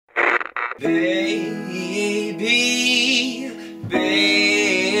Baby,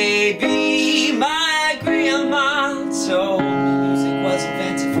 baby, my grandma told me music was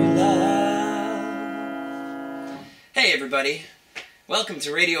invented for love. Hey everybody, welcome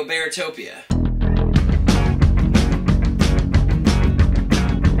to Radio Beartopia.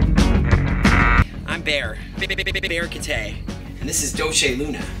 I'm Beartopia, and this is Dolce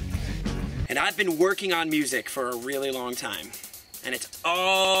Luna. And I've been working on music for a really long time. And it's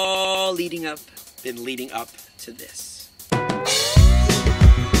all leading up to this.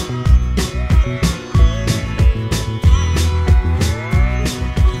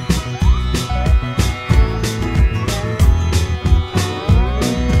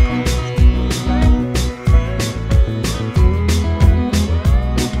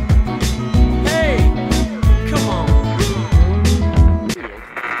 Hey, come on.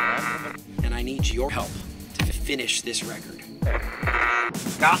 And I need your help to finish this record.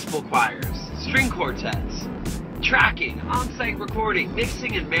 Gospel choirs, string quartets, tracking, on-site recording,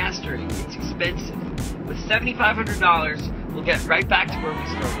 mixing and mastering. It's expensive. With $7,500, we'll get right back to where we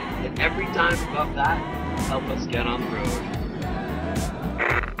started. And every dime above that will help us get on the road.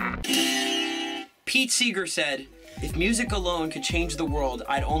 Pete Seeger said, "If music alone could change the world,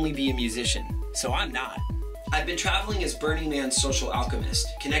 I'd only be a musician." So I'm not. I've been traveling as Burning Man's social alchemist,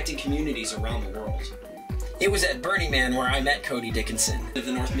 connecting communities around the world. It was at Burning Man where I met Cody Dickinson of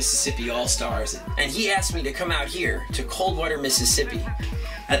the North Mississippi All-Stars, and he asked me to come out here to Coldwater, Mississippi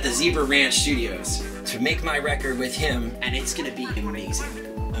at the Zebra Ranch Studios to make my record with him, and it's gonna be amazing,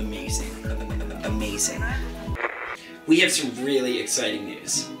 amazing, amazing. We have some really exciting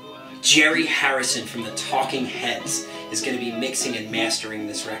news. Jerry Harrison from the Talking Heads is gonna be mixing and mastering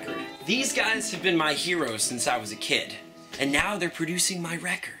this record. These guys have been my heroes since I was a kid, and now they're producing my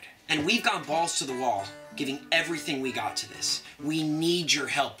record. And we've gone balls to the wall, giving everything we got to this. We need your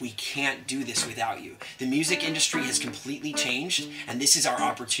help. We can't do this without you. The music industry has completely changed, and this is our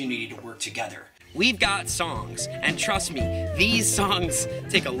opportunity to work together. We've got songs, and trust me, these songs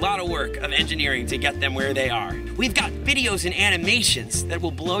take a lot of work of engineering to get them where they are. We've got videos and animations that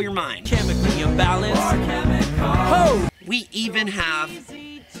will blow your mind. Chemically imbalanced. Oh! We even have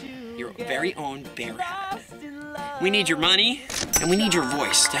your very own bear hat. We need your money, and we need your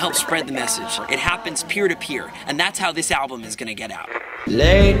voice to help spread the message. It happens peer-to-peer, and that's how this album is gonna get out.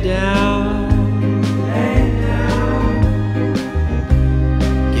 Lay down,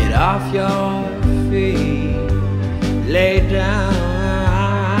 get off your feet, lay down,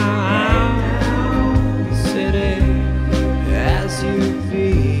 city as you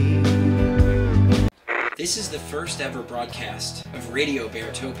be. This is the first ever broadcast of Radio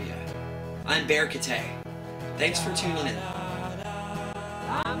Beartopia. I'm Beartopia. Thanks for tuning in.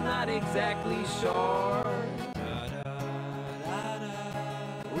 I'm not exactly sure.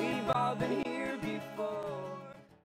 We've all been here.